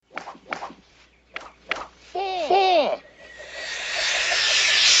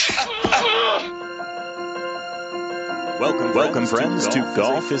Welcome, friends, to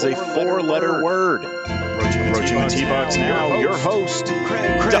Golf is a Four-Letter Word. Approaching the tee box now, your host,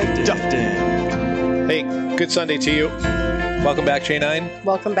 Craig Dufton. Hey, good Sunday to you. Welcome back, J9.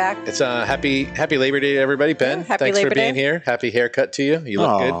 Welcome back. It's happy Labor Day to everybody. Ben, Yeah, happy thanks Labor for being Day. here. Happy haircut to you. You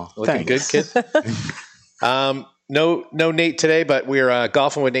look good. Looking thanks. good, kid. No Nate today, but we're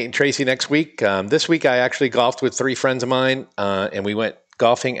golfing with Nate and Tracy next week. This week I actually golfed with three friends of mine, and we went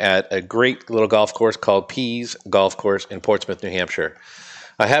golfing at a great little golf course called Pease Golf Course in Portsmouth, New Hampshire.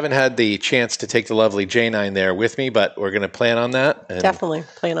 I haven't had the chance to take the lovely J9 there with me, but we're going to plan on that. And Definitely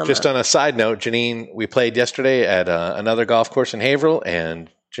plan on just that. on a side note, Janine, we played yesterday at another golf course in Haverhill, and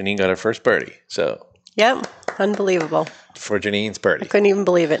Janine got her first birdie. So Yep. Unbelievable. for Janine's birdie, Couldn't even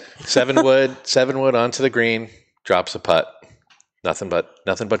believe it. seven wood onto the green, drops a putt, nothing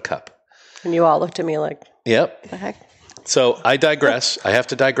but cup. And you all looked at me like, Yep. what the heck? So I digress. I have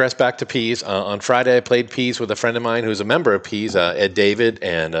to digress back to Pease. On Friday, I played Pease with a friend of mine who's a member of Pease, Ed David,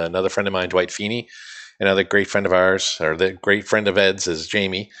 and another friend of mine, Dwight Feeney. Another great friend of ours, or the great friend of Ed's, is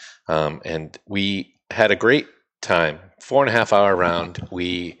Jamie. And we had a great time. 4.5 hour round.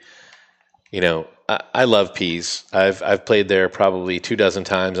 I love Pease. I've played there probably 24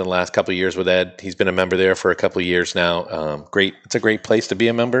 times in the last couple of years with Ed. He's been a member there for a couple of years now. Great. It's a great place to be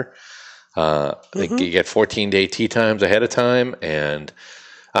a member. You get 14-day tee times ahead of time. And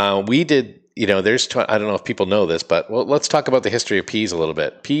we did, I don't know if people know this, but let's talk about the history of Pease a little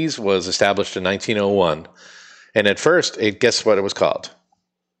bit. Pease was established in 1901. And at first, guess what it was called?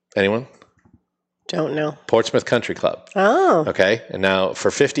 Anyone? Don't know. Portsmouth Country Club. Oh. Okay. And now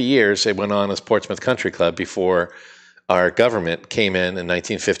for 50 years, it went on as Portsmouth Country Club before our government came in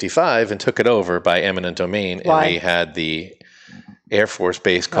 1955 and took it over by eminent domain. Why? And we had the Air Force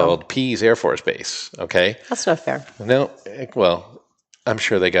Base called Pease Air Force Base. Okay. That's not fair. No, well, I'm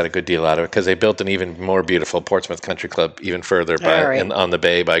sure they got a good deal out of it because they built an even more beautiful Portsmouth Country Club even further on the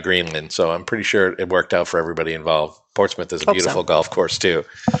bay by Greenland. So I'm pretty sure it worked out for everybody involved. Portsmouth is a beautiful golf course too.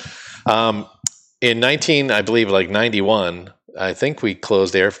 In 91, I think we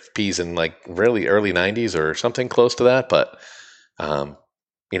closed Air Pease in like really early 90s or something close to that. But,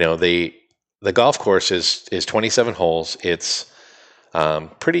 the golf course is 27 holes. It's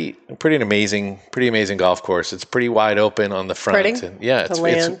pretty amazing golf course. It's pretty wide open on the front. Pretty? And yeah, The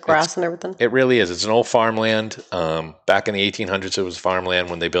land, grass and everything? It really is. It's an old farmland. Back in the 1800s, it was farmland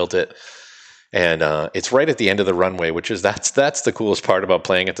when they built it. And it's right at the end of the runway, which is that's the coolest part about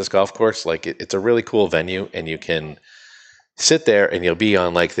playing at this golf course. Like it's a really cool venue, and you can sit there and you'll be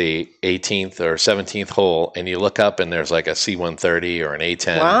on like the 18th or 17th hole, and you look up and there's like a C-130 or an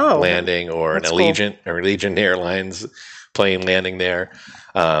A-10 landing, or an Allegiant or Allegiant Airlines plane landing there.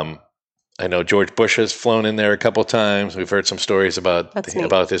 I know George Bush has flown in there a couple times. We've heard some stories about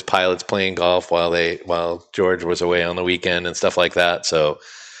his pilots playing golf while George was away on the weekend and stuff like that. So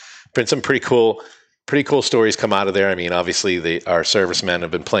been some pretty cool stories come out of there. I mean, obviously our servicemen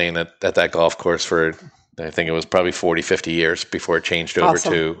have been playing at that golf course for, I think it was probably 40, 50 years before it changed over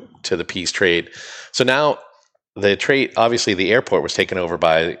to the Pease trade. So now the trade, obviously the airport was taken over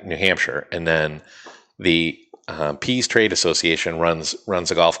by New Hampshire, and then the Pease Trade Association runs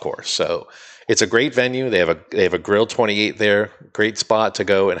a golf course. So it's a great venue. They have a Grill 28 there, great spot to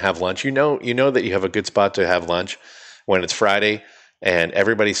go and have lunch. You know that you have a good spot to have lunch when it's Friday and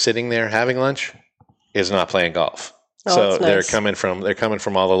everybody's sitting there having lunch is not playing golf. So that's nice. they're coming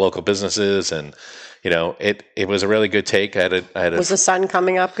from all the local businesses, and it was a really good take. Was the sun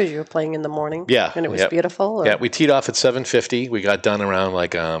coming up because you were playing in the morning? Yeah, and it was beautiful. Or? Yeah, we teed off at 7:50. We got done around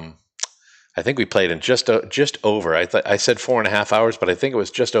like I think we played in just over. I said 4.5 hours, but I think it was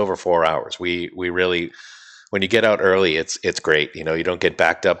just over 4 hours. We really, when you get out early, it's great. You don't get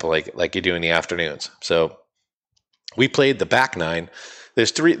backed up like you do in the afternoons. So we played the back nine.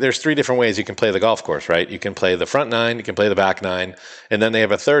 There's three different ways you can play the golf course, right? You can play the front nine, you can play the back nine, and then they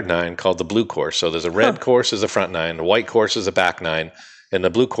have a third nine called the blue course. So there's a red course is the front nine, the white course is the back nine, and the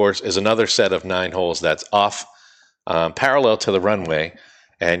blue course is another set of 9 holes that's off parallel to the runway.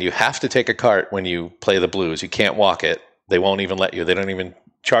 And you have to take a cart when you play the blues. You can't walk it. They won't even let you. They don't even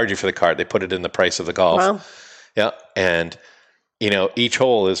charge you for the cart. They put it in the price of the golf. Wow. Yeah. And, each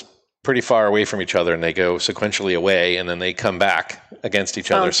hole is pretty far away from each other, and they go sequentially away, and then they come back against each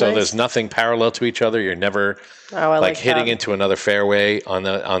other. So there's nothing parallel to each other. You're never hitting into another fairway on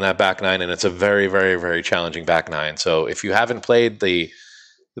that back nine. And it's a very, very, very challenging back nine. So if you haven't played the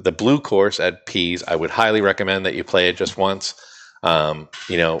blue course at Pease, I would highly recommend that you play it just once.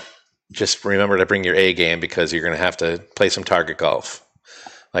 Just remember to bring your A game, because you're going to have to play some target golf.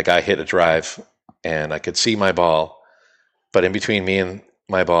 Like I hit a drive and I could see my ball, but in between me and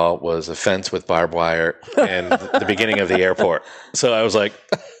my ball was a fence with barbed wire and the beginning of the airport. So I was like,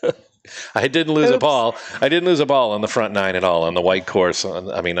 I didn't lose a ball. I didn't lose a ball on the front nine at all on the white course.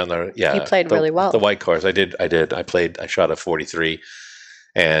 You played really well. The white course. I did. I shot a 43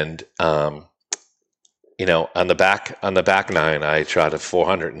 and, on the back nine, I shot a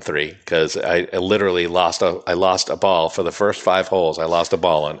 403 because I literally lost a ball for the first 5 holes. I lost a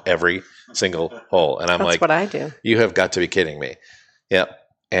ball on every single hole. And That's what I do. You have got to be kidding me. Yep.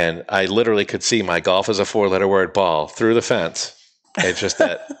 And I literally could see my golf is a 4-letter word ball through the fence. It's just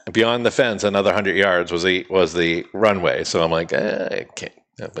that beyond the fence, another 100 yards was the runway. So I'm like, I can't.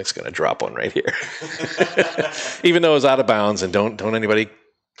 I'm just going to drop one right here, even though it was out of bounds. And don't anybody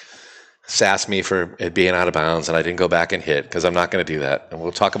sass me for it being out of bounds. And I didn't go back and hit because I'm not going to do that. And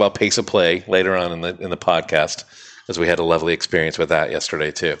we'll talk about pace of play later on in the podcast, as we had a lovely experience with that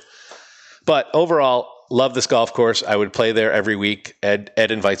yesterday too. But overall, love this golf course. I would play there every week. Ed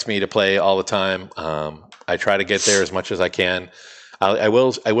invites me to play all the time. I try to get there as much as I can. I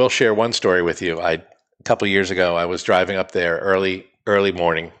will share one story with you. A couple of years ago, I was driving up there early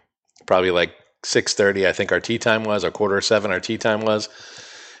morning, probably like 6:30. I think our tee time was, or 6:45. Our tee time was,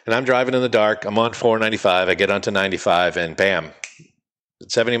 and I'm driving in the dark. I'm on 495. I get onto 95, and bam,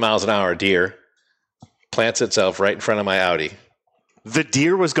 70 miles an hour. Deer plants itself right in front of my Audi. The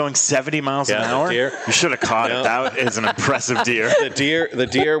deer was going 70 miles an hour? Deer. You should have caught it. That is an impressive deer. The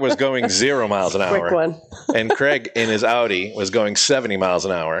deer was going 0 miles an hour. Quick one. And Craig in his Audi was going 70 miles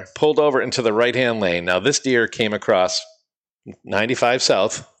an hour, pulled over into the right-hand lane. Now, this deer came across 95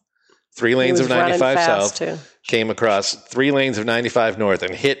 south, 3 lanes of 95 south, too. Came across 3 lanes of 95 north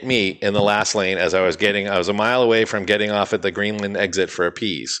and hit me in the last lane as I was a mile away from getting off at the Greenland exit for a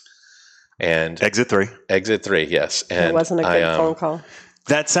Pease. And exit 3, yes. And it wasn't a good phone call.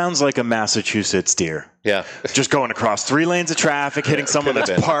 That sounds like a Massachusetts deer. Yeah. Just going across 3 lanes of traffic, hitting someone that's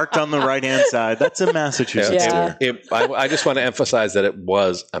parked on the right-hand side. That's a Massachusetts deer. I just want to emphasize that it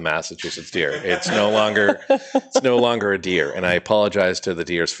was a Massachusetts deer. It's no longer a deer. And I apologize to the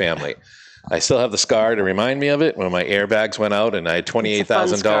deer's family. I still have the scar to remind me of it when my airbags went out and I had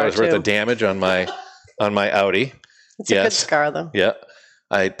 $28,000 worth of damage on my Audi. It's a good scar, though. Yeah.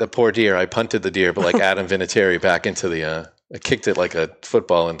 The poor deer, I punted the deer, but like Adam Vinatieri back into I kicked it like a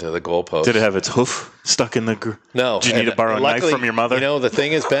football into the goalpost. Did it have its hoof stuck in the? No. Did you need to borrow a knife from your mother? The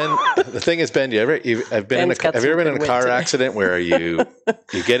thing has been, have you ever been in a car accident where you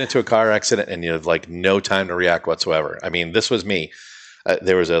get into a car accident and you have like no time to react whatsoever? I mean, this was me.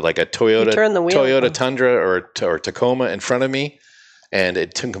 There was a Toyota Tundra or Tacoma in front of me, and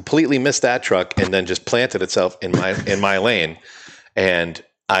it completely missed that truck and then just planted itself in my lane. And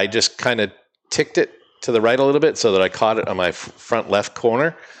I just kind of ticked it to the right a little bit so that I caught it on my front left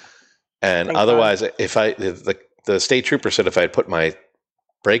corner. And otherwise, if the state trooper said if I had put my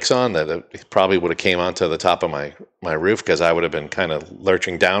brakes on, that it probably would have came onto the top of my roof because I would have been kind of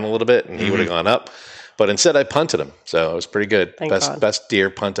lurching down a little bit and he would have gone up. But instead, I punted him. So it was pretty good. Best deer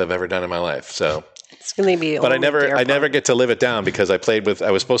punt I've ever done in my life. So. It's going to be. But I never get to live it down because I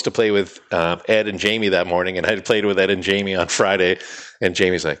was supposed to play with Ed and Jamie that morning, and I had played with Ed and Jamie on Friday. And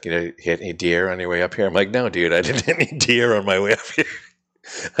Jamie's like, you hit any deer on your way up here? I'm like, no, dude, I didn't hit any deer on my way up here.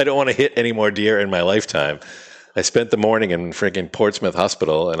 I don't want to hit any more deer in my lifetime. I spent the morning in freaking Portsmouth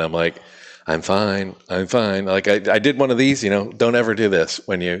Hospital, and I'm like, I'm fine. Like I did one of these. Don't ever do this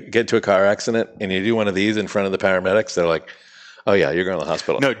when you get into a car accident and you do one of these in front of the paramedics. They're like, oh, yeah, you're going to the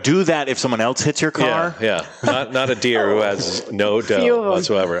hospital. No, do that if someone else hits your car. Yeah. Not a deer who has no dough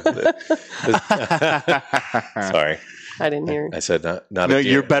whatsoever. Sorry. I didn't hear. I said not a deer.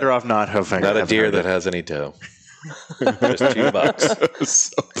 You're better off not having. Not a deer that has any dough. Just $2.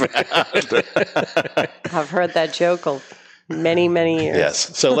 So bad. I've heard that joke many, many years.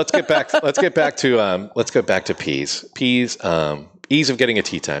 Yes. So let's get back to Pease. Pease, ease of getting a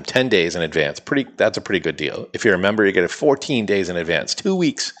tee time, 10 days in advance. That's a pretty good deal. If you're a member, you get it 14 days in advance. 2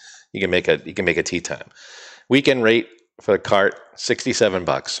 weeks, you can make a tee time. Weekend rate for the cart,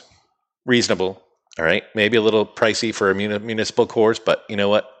 $67. Reasonable. All right. Maybe a little pricey for a municipal course, but you know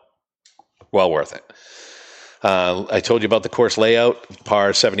what? Well worth it. I told you about the course layout,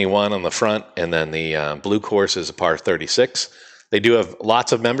 par 71 on the front, and then the blue course is a par 36. They do have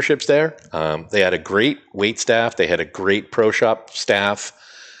lots of memberships there. They had a great wait staff. They had a great pro shop staff.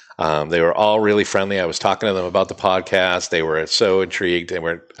 They were all really friendly. I was talking to them about the podcast. They were so intrigued.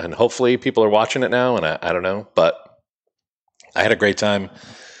 And hopefully people are watching it now, and I don't know, but I had a great time.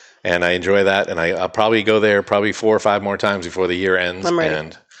 And I enjoy that, and I'll probably go there 4 or 5 more times before the year ends. I'm ready.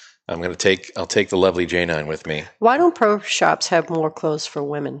 And I'll take the lovely J9 with me. Why don't pro shops have more clothes for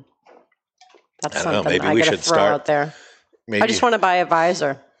women? That's something I got to throw out there. I just want to buy a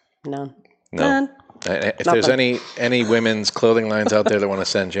visor. No. None. If there's any women's clothing lines out there that want to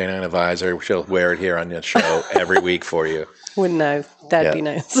send J9 a visor, she'll wear it here on the show every week for you. Wouldn't I? That'd be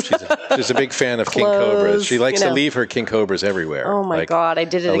nice. She's a big fan of King Cobras. She likes to leave her King Cobras everywhere. Oh my God! I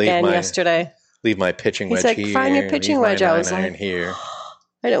did it again yesterday. Leave my pitching wedge here. He's like, find your pitching wedge. I was like, here.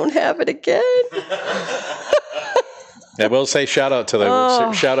 I don't have it again. I will say shout out to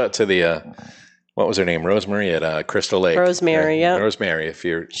the what was her name? Rosemary at Crystal Lake. Rosemary, yeah. Rosemary,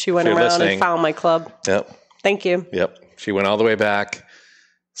 she went around listening. and found my club. Yep. Thank you. Yep. She went all the way back.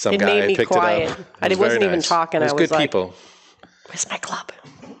 Some guy made me picked quiet. it up. I wasn't even talking. I was good like, people. Where's my club?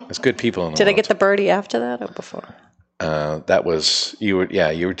 There's good people in the Did world. I get the birdie after that or before? That was you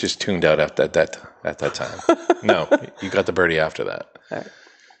were just tuned out at that time. No, you got the birdie after that. All right.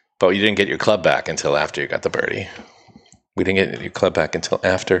 But you didn't get your club back until after you got the birdie. We didn't get your club back until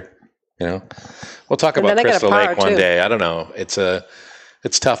after. We'll talk about Crystal Lake one day. I don't know.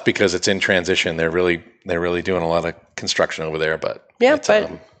 It's tough because it's in transition. They're really doing a lot of construction over there. But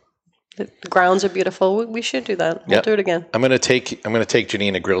the grounds are beautiful. We should do that. We'll do it again. I'm gonna take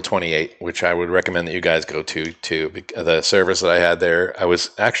Janine to Grill 28, which I would recommend that you guys go to too. The service that I had there, I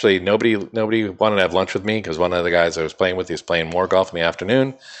was actually nobody wanted to have lunch with me because one of the guys I was playing with, he was playing more golf in the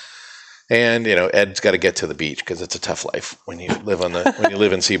afternoon. And Ed's got to get to the beach because it's a tough life when you live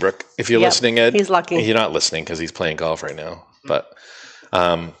in Seabrook. If you're listening, Ed, he's lucky. You're not listening because he's playing golf right now. But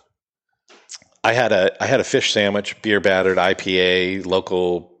I had a fish sandwich, beer battered IPA,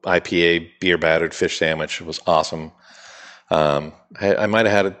 local IPA beer battered fish sandwich. It was awesome. I might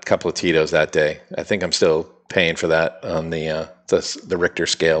have had a couple of Tito's that day. I think I'm still paying for that on the Richter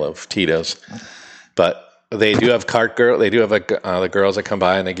scale of Tito's, but. They do have They do have the girls that come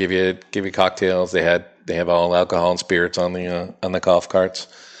by and they give you cocktails. They have all alcohol and spirits on the golf carts.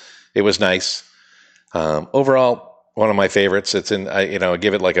 It was nice. Overall, one of my favorites. It's I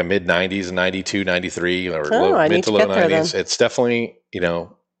give it like a mid 90s, 92, 93, or mid to low 90s. It's definitely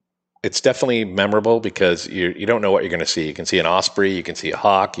it's definitely memorable because you don't know what you're going to see. You can see an osprey, you can see a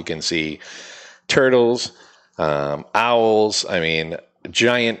hawk, you can see turtles, owls. I mean,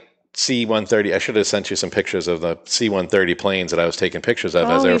 giant. C-130. I should have sent you some pictures of the C-130 planes that I was taking pictures of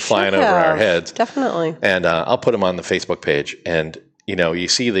as they were flying over our heads. Definitely. And I'll put them on the Facebook page. And, you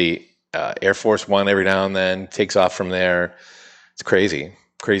see the Air Force One every now and then takes off from there. It's crazy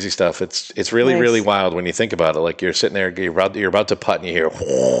stuff. It's really, really wild when you think about it. Like you're sitting there, you're about to putt and you hear,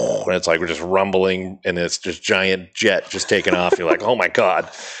 whoo, and it's like we're just rumbling and it's just giant jet just taking off. You're like, oh my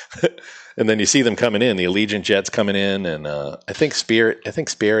God. And then you see them coming in, the Allegiant jets coming in, and I think Spirit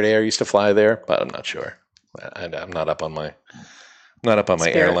Air used to fly there, but I'm not sure. I'm not up on my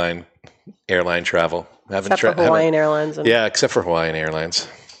airline travel. Except for Hawaiian Airlines. Except for Hawaiian Airlines.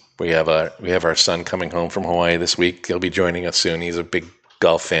 We have our son coming home from Hawaii this week. He'll be joining us soon. He's a big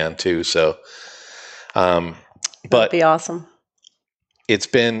golf fan too. So, but that'd be awesome. It's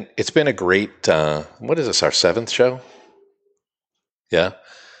been a great. What is this? Our 7th show? Yeah.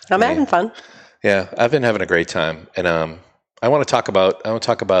 I'm having fun. Yeah, I've been having a great time, and I want to talk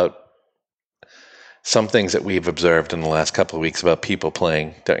about some things that we've observed in the last couple of weeks about people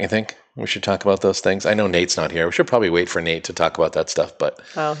playing. Don't you think we should talk about those things? I know Nate's not here. We should probably wait for Nate to talk about that stuff. But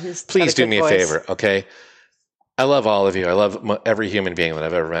please do me a favor, okay? I love all of you. I love every human being that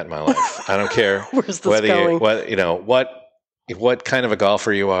I've ever met in my life. I don't care Where's this going? What kind of a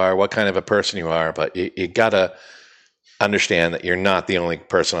golfer you are, what kind of a person you are, but you gotta understand that you're not the only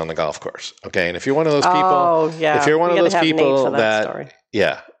person on the golf course. Okay. And if you're one of those people, if you're one of those people that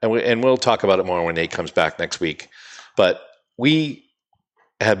and we'll talk about it more when Nate comes back next week, but we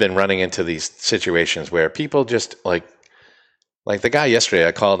have been running into these situations where people just like the guy yesterday,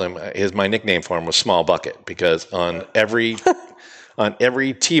 I called him, my nickname for him was Small Bucket because on every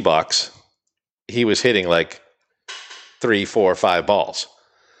tee box, he was hitting like 3, 4, 5 balls.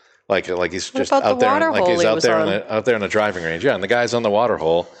 Like he's just out there, like he's out there on the driving range. Yeah, and the guy's on the water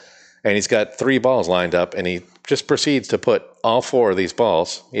hole, and he's got 3 balls lined up, and he just proceeds to put all 4 of these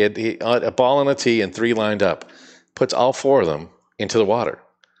balls. He had a ball on a tee and 3 lined up. Puts all 4 of them into the water.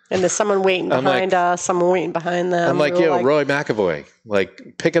 And there's someone waiting behind us, someone waiting behind them. I'm like, Roy McAvoy,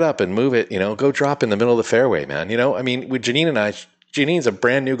 like pick it up and move it. Go drop in the middle of the fairway, man. I mean, with Janine and I, Janine's a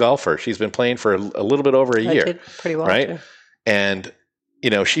brand new golfer. She's been playing for a little bit over a year. Did pretty well, right? Too. And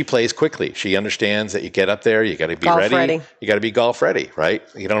she plays quickly. She understands that you get up there, you got to be ready. You got to be golf ready, right?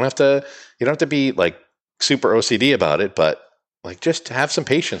 You don't have to be like super OCD about it, but like just have some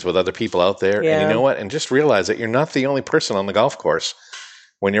patience with other people out there. Yeah. And you know what? And just realize that you're not the only person on the golf course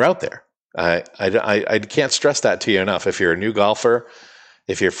when you're out there. I can't stress that to you enough. If you're a new golfer,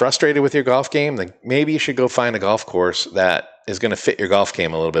 if you're frustrated with your golf game, then maybe you should go find a golf course that is going to fit your golf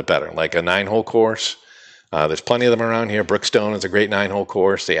game a little bit better, like a 9-hole course. There's plenty of them around here. Brookstone is a great 9-hole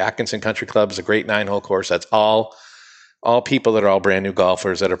course. The Atkinson Country Club is a great 9-hole course. That's all people that are all brand new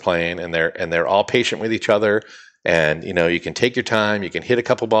golfers that are playing, and they're all patient with each other. And, you can take your time. You can hit a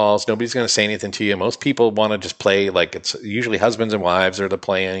couple balls. Nobody's going to say anything to you. Most people want to just play, like it's usually husbands and wives are the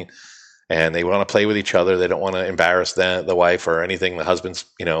playing, and they want to play with each other. They don't want to embarrass the wife or anything. The husband's,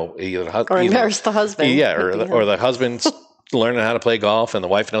 embarrass the husband. Yeah, or the husband's learning how to play golf and the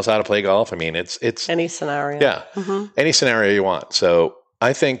wife knows how to play golf. I mean, it's any scenario. Yeah, any scenario you want. So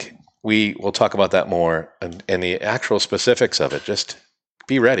I think we will talk about that more and the actual specifics of it. Just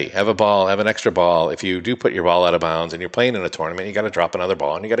be ready. Have a ball. Have an extra ball. If you do put your ball out of bounds and you're playing in a tournament, you got to drop another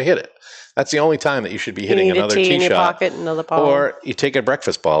ball and you got to hit it. That's the only time that you should be hitting another tee in shot. Your pocket, another ball. Or you take a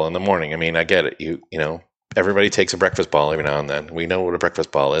breakfast ball in the morning. I mean, I get it. You know, everybody takes a breakfast ball every now and then. We know what a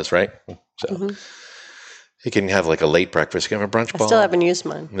breakfast ball is, right? So you can have like a late breakfast. You can have a brunch ball. I still haven't used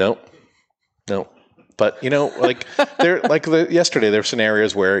mine. Nope. But like yesterday, there were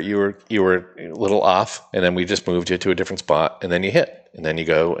scenarios where you were a little off, and then we just moved you to a different spot, and then you hit, and then you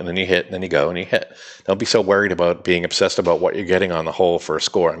go, and then you hit, and then you go, and you hit. Don't be so worried about being obsessed about what you're getting on the hole for a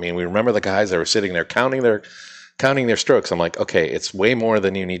score. I mean, we remember the guys that were sitting there counting their strokes. I'm like, okay, it's way more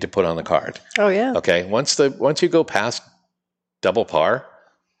than you need to put on the card. Oh yeah. Okay, once you go past double par,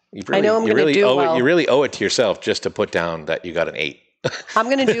 you really owe it to yourself just to put down that you got an 8. I'm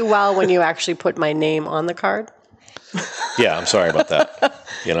going to do well when you actually put my name on the card. Yeah, I'm sorry about that.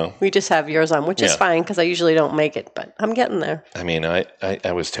 We just have yours on, which is fine because I usually don't make it, but I'm getting there. I mean, I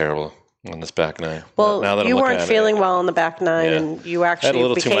was terrible on this back nine. Well, now that you weren't feeling well on the back nine, Yeah. and you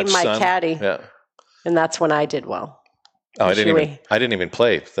actually became my caddy. Yeah. And that's when I did well. Oh, I didn't even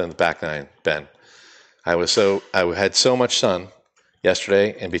play the back nine, Ben. I had so much sun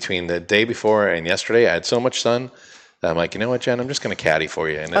yesterday, and between the day before and yesterday, I had so much sun. I'm like, you know what, Jen? I'm just going to caddy for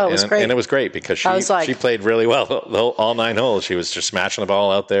you. And it was great. And it was great because she played really well all 9 holes. She was just smashing the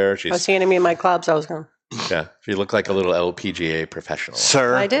ball out there. I was handing me my clubs. I was going. Yeah, she looked like a little LPGA professional.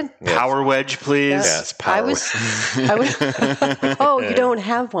 Sir, I did. Power wedge, please. Yes, power wedge. Oh, you don't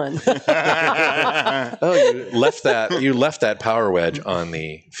have one. Oh, you left that power wedge on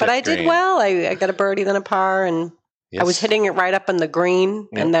the fifth But I did green. well. I got a birdie, then a par, and I was hitting it right up in the green,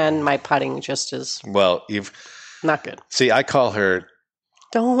 and then my putting just is not good. See, I call her.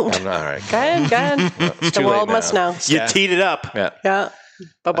 Don't. I'm not all right. Go ahead. No, it's The too world late must know. You teed it up. Yeah.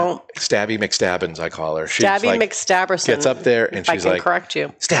 Ba-boom. Stabby McStabbins, I call her. Stabby McStabberson. Gets up there and she's like, correct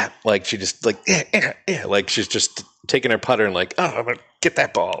you. Stab. Like she just like, like she's just taking her putter and like, oh, I'm going to get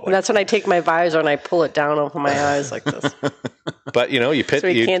that ball. And that's when I take my visor and I pull it down over my eyes like this. But you pit. So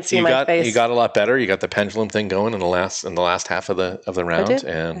he can't see my face. You got a lot better. You got the pendulum thing going in the last half of the round, I did.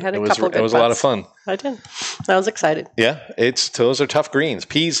 and I had it was a lot of fun. I did. I was excited. Yeah, those are tough greens.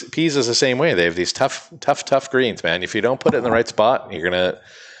 Peas is the same way. They have these tough greens, man. If you don't put it in the right spot, you're gonna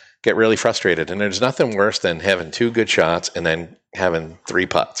get really frustrated. And there's nothing worse than having 2 good shots and then having 3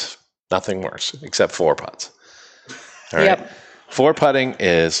 putts. Nothing worse, except 4 putts. All right. Yep. 4 putting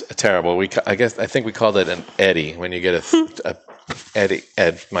is terrible. I think we called it an eddy when you get a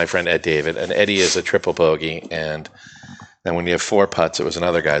my friend Ed David. An eddy is a triple bogey, and then when you have 4 putts, it was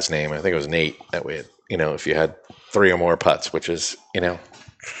another guy's name. I think it was Nate. That way, if you had 3 or more putts, which is, you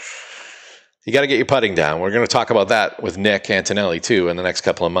got to get your putting down. We're going to talk about that with Nick Antonelli too in the next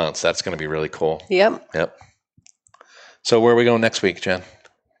couple of months. That's going to be really cool. Yep. So where are we going next week, Jen?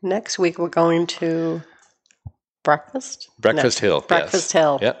 Next week we're going to Breakfast Hill. Breakfast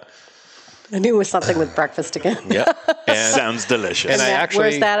Hill. Yep. I knew it was something with breakfast again. Yep. And sounds delicious. And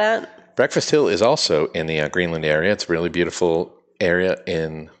where's that at? Breakfast Hill is also in the Greenland area. It's a really beautiful area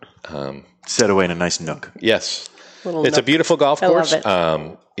in. Set away in a nice nook. Yes. It's a beautiful golf course. I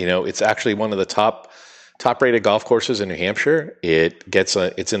love it. It's actually one of the top-rated golf courses in New Hampshire.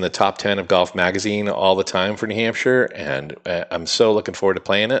 It's in the top 10 of Golf Magazine all the time for New Hampshire, and I'm so looking forward to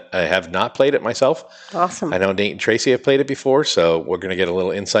playing it. I have not played it myself. Awesome. I know Nate and Tracy have played it before, so we're going to get a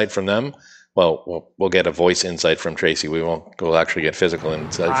little insight from them. Well, we'll get a voice insight from Tracy. We'll actually get physical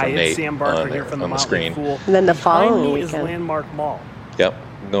insight from Nate Sam Barker here from on the screen. Fool. And then the Behind following me is weekend. Landmark Mall. Yep,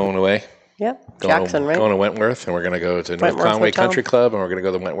 going away. Yep. Jackson, right? Going to Wentworth, and we're going to go to North Wentworth Conway Hotel. Country Club, and we're going to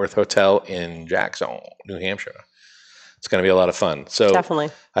go to the Wentworth Hotel in Jackson, New Hampshire. It's going to be a lot of fun. So Definitely.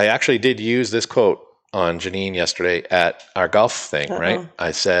 I actually did use this quote on Janine yesterday at our golf thing, right?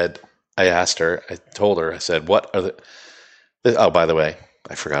 I told her, what are the... Oh, by the way,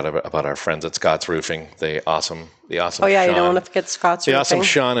 I forgot about our friends at Scott's Roofing, the awesome Oh, yeah, Sean, you don't want to forget Scott's the Roofing. awesome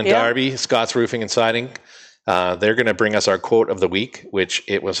Sean and Darby, Scott's Roofing and Siding. They're going to bring us our quote of the week, which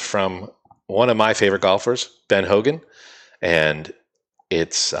it was from one of my favorite golfers, Ben Hogan. And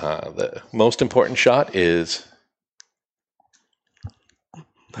it's the most important shot is...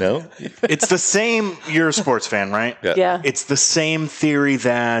 No? It's the same... You're a sports fan, right? Yeah. It's the same theory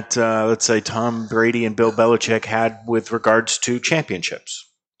that, let's say, Tom Brady and Bill Belichick had with regards to championships.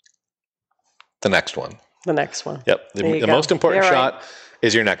 The next one. Yep. The most important shot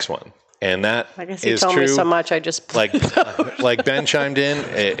is your next one. And that I guess you is told true. Me so much, I just... like Ben chimed in,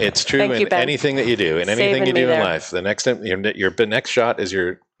 it's true in anything that you do, in anything you do in life. The next your next shot is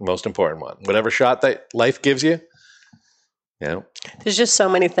your most important one. Whatever shot that life gives you, you know. There's just so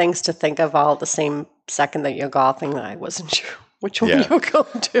many things to think of all at the same second that you're golfing that I wasn't sure which one you were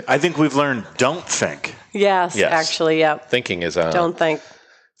going to. I think we've learned don't think. Yes, actually, yeah. Thinking is... don't think.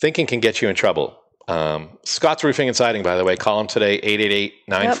 Thinking can get you in trouble. Scott's Roofing and Siding, by the way, call them today,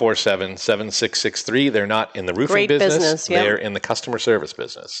 888-947-7663. They're not in the roofing business. They're in the customer service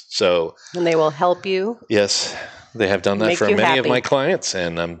business. And they will help you. Yes, they have done that for many of my clients,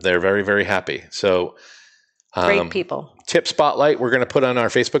 and they're very, very happy. So, great people. Tip Spotlight, we're going to put on our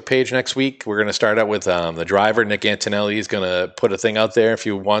Facebook page next week. We're going to start out with the driver. Nick Antonelli is going to put a thing out there. If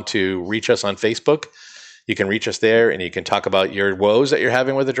you want to reach us on Facebook, you can reach us there, and you can talk about your woes that you're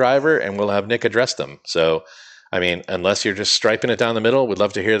having with the driver, and we'll have Nick address them. So, I mean, unless you're just striping it down the middle, we'd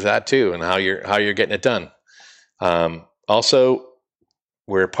love to hear that too, and how you're getting it done. Also,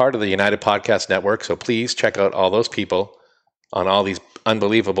 we're part of the United Podcast Network, so please check out all those people on all these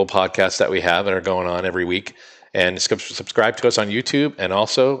unbelievable podcasts that we have that are going on every week, and subscribe to us on YouTube, and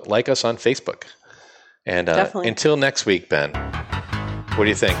also like us on Facebook. And until next week, Ben, what do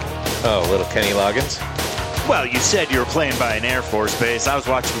you think? Oh, little Kenny Loggins. Well, you said you were playing by an Air Force base. I was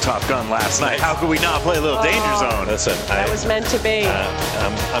watching Top Gun last night. How could we not play a little Danger Zone? Listen, that was meant to be.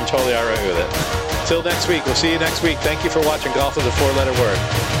 I'm totally all right with it. Till next week. We'll see you next week. Thank you for watching Golf is a 4-Letter Word.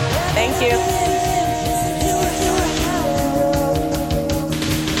 Thank you.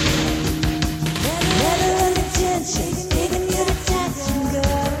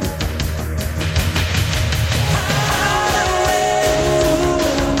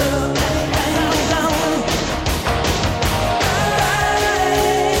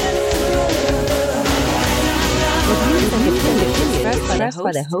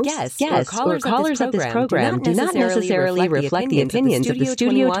 By the host, guests, or callers of this program do not necessarily reflect the opinions of the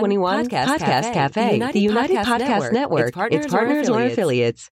Studio 21 Podcast Cafe, the United Podcast Network, its partners, or affiliates.